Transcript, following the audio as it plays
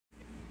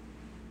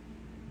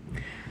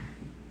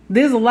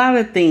There's a lot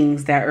of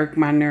things that irk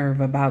my nerve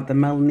about the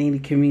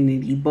melanated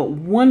community, but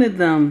one of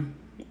them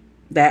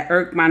that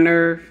irk my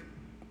nerve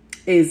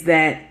is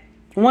that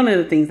we'll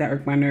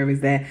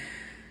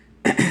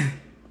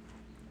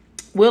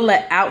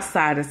let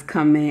outsiders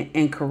come in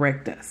and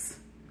correct us.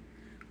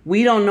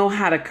 We don't know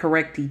how to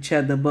correct each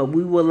other, but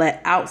we will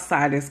let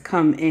outsiders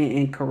come in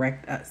and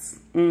correct us.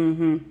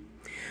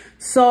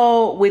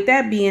 So with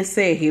that being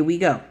said, here we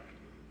go.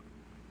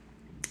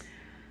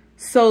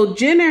 So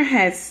Jenner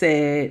has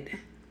said,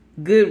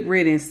 good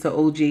riddance to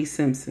O.J.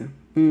 Simpson.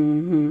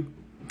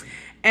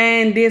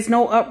 And there's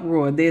no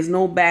uproar. There's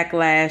no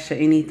backlash or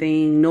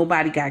anything.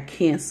 Nobody got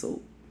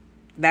canceled.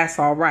 That's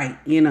all right.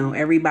 You know,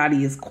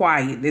 everybody is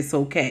quiet. It's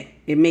okay.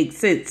 It makes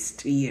sense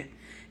to you.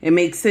 It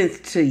makes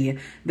sense to you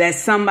that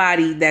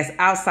somebody that's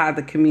outside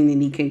the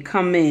community can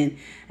come in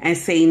and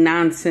say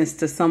nonsense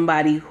to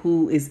somebody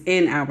who is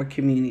in our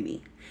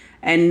community.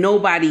 And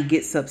nobody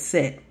gets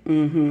upset.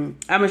 I'm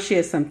going to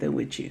share something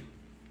with you.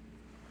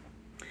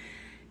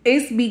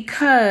 It's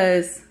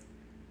because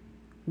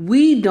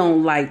we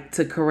don't like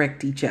to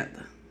correct each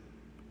other.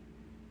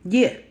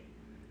 Yeah.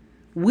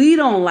 We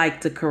don't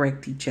like to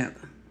correct each other.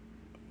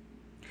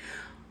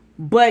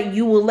 But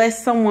you will let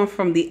someone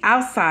from the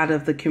outside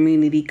of the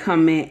community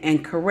come in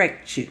and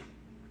correct you.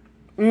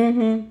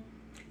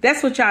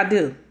 That's what y'all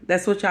do.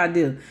 That's what y'all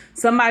do.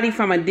 Somebody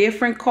from a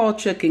different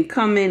culture can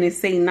come in and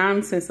say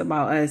nonsense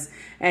about us,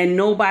 and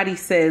nobody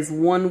says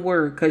one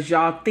word because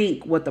y'all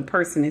think what the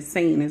person is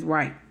saying is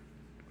right.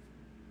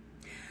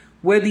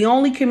 We're the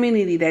only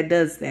community that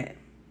does that.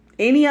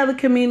 Any other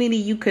community,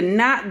 you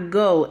cannot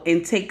go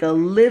and take a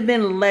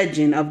living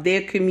legend of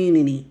their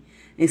community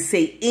and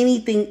say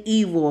anything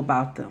evil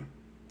about them.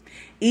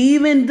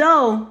 Even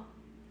though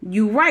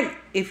you're right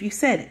if you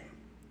said it.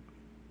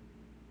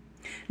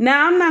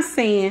 Now, I'm not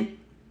saying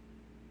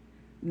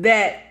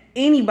that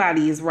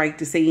anybody is right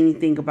to say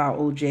anything about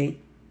OJ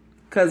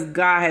because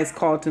God has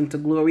called him to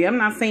glory. I'm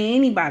not saying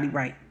anybody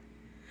right.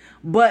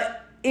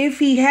 But if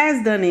he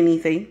has done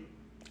anything,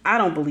 I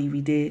don't believe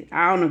he did.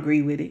 I don't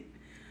agree with it.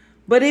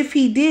 But if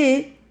he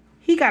did,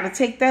 he got to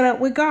take that up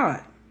with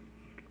God.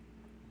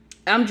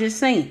 I'm just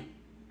saying.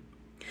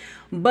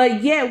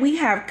 But yet we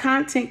have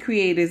content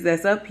creators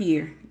that's up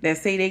here that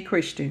say they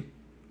Christian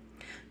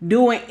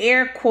doing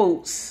air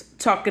quotes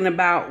talking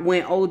about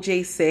when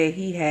OJ said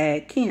he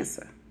had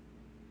cancer.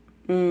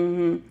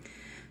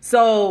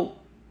 So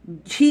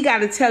he got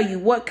to tell you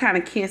what kind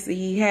of cancer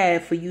he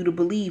had for you to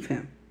believe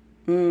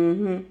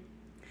him.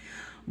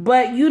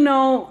 But, you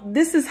know,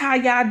 this is how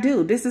y'all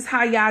do. This is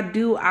how y'all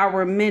do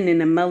our men in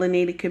the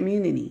melanated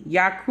community.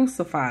 Y'all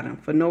crucify them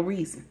for no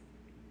reason.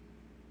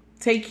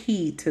 Take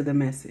heed to the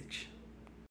message.